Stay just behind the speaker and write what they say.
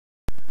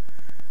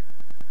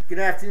Good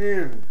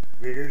afternoon,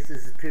 readers.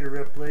 This is Peter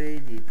Ripley,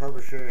 the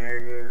publisher and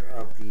editor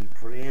of the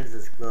Port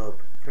Angeles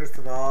Globe. First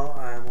of all,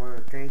 I want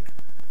to thank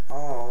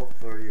all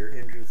for your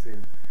interest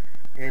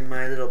in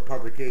my little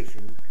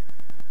publication,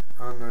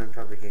 online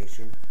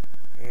publication.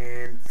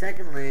 And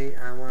secondly,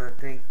 I want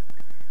to thank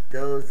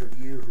those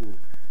of you who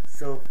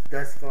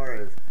thus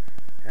far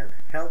have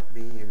helped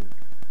me in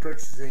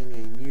purchasing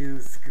a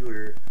new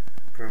scooter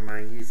for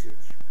my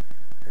usage,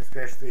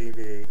 especially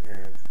the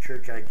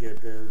church I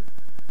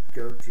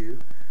go to.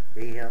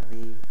 They helped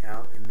me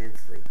out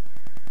immensely.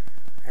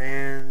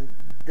 And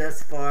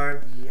thus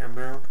far, the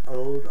amount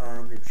owed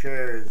on the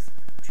chair is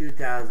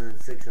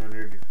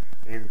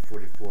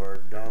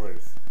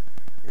 $2,644.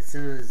 As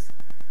soon as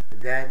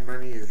that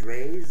money is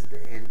raised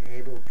and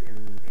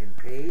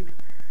paid,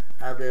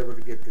 I'll be able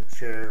to get the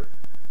chair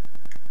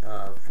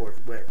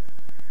forthwith.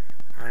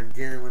 I'm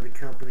dealing with a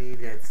company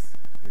that's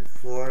in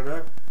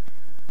Florida,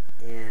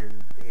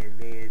 and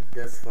they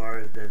thus far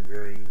has been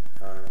very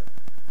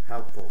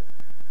helpful.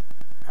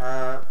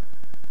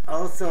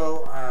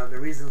 Also, the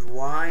reasons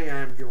why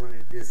I'm doing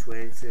it this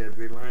way instead of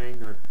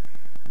relying on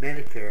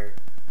Medicare,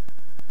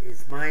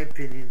 it's my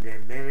opinion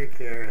that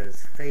Medicare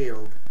has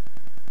failed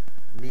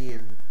me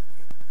and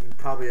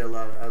probably a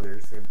lot of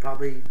others, and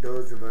probably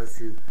those of us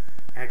who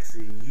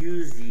actually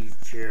use these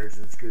chairs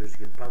and scooters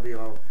can probably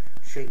all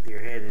shake their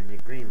head in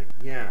agreement.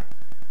 Yeah,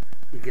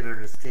 we can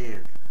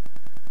understand.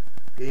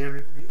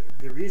 The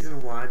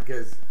reason why,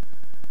 because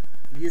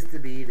it used to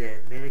be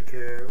that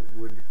Medicare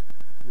would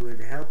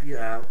help you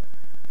out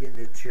getting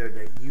the chair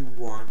that you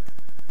want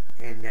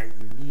and that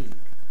you need,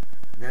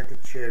 not the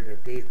chair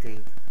that they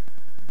think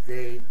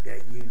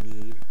that you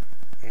need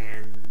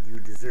and you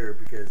deserve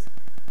because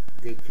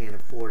they can't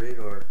afford it,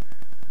 or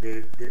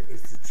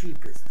it's the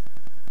cheapest.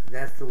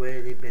 That's the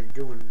way they've been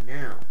doing it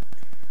now.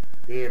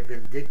 They have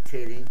been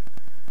dictating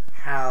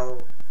how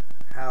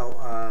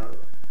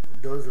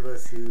those of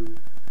us who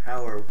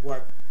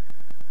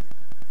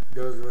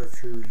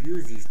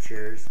use these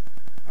chairs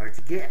are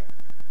to get.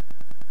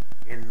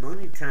 And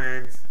many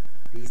times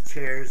these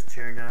chairs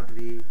turn out to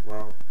be,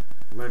 well,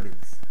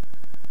 lemons,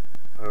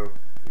 or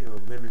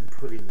lemon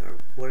pudding, or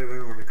whatever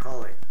you want to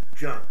call it,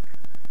 junk.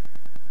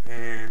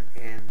 And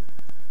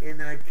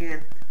I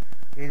can't,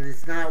 and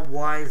it's not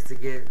wise to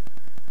get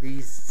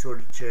these sort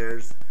of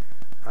chairs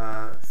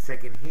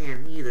second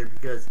hand either,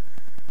 because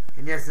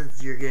in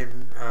essence you're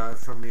getting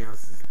somebody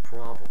else's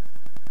problem.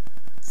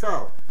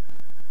 So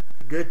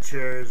a good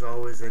chair is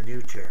always a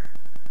new chair,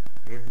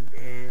 and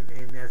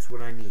that's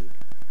what I need.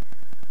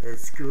 A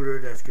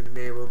scooter that's going to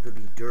be able to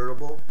be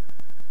durable,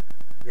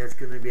 that's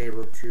going to be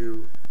able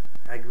to,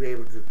 I can be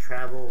able to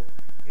travel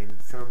in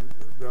some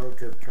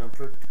relative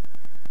comfort,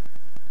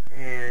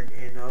 and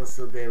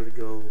also be able to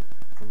go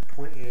from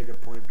point A to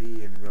point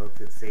B in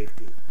relative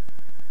safety.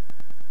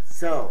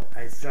 So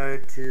I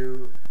started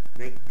to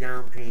make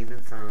down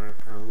payments on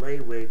a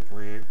layaway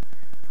plan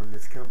from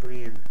this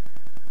company in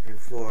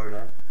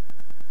Florida,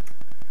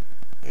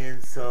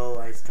 and so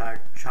I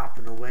start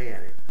chopping away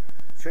at it.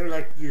 Sort of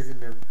like using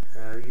the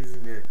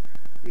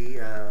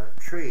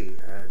tree,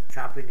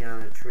 chopping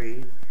down a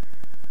tree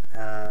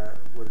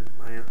with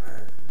my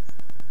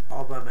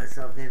all by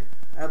myself. Then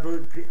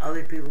other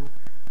people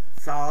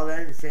saw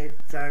that and said,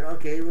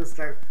 "Okay,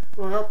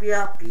 we'll help you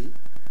out, Pete.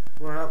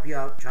 We'll help you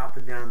out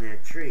chopping down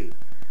that tree."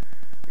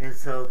 And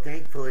so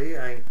thankfully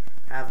I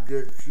have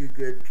few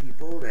good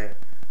people that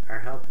are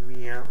helping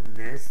me out in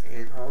this,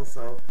 and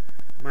also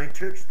my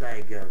church that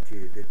I go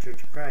to, the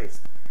Church of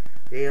Christ.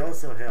 They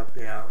also helped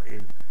me out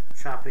in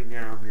chopping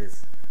down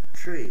this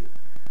tree.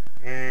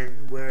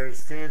 And where it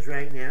stands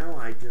right now,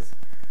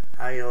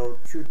 I owe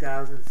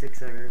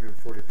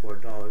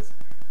 $2,644.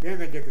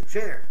 Then I get the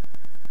chair.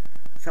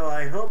 So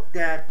I hope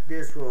that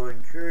this will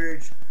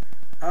encourage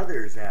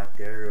others out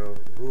there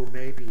who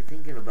may be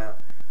thinking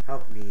about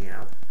helping me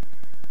out,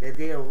 that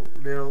they'll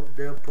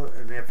put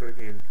an effort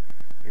in,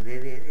 and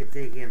then if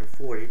they can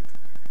afford it,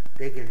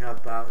 they can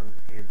help out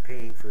in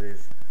paying for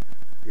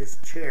this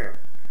chair.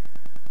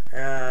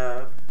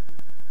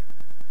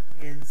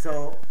 And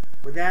so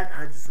with that,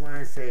 I just want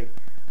to say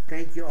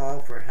thank you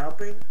all for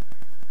helping,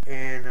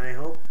 and I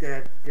hope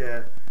that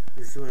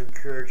this will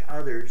encourage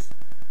others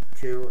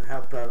to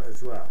help out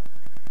as well.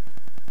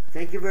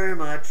 Thank you very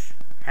much.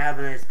 Have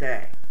a nice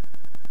day.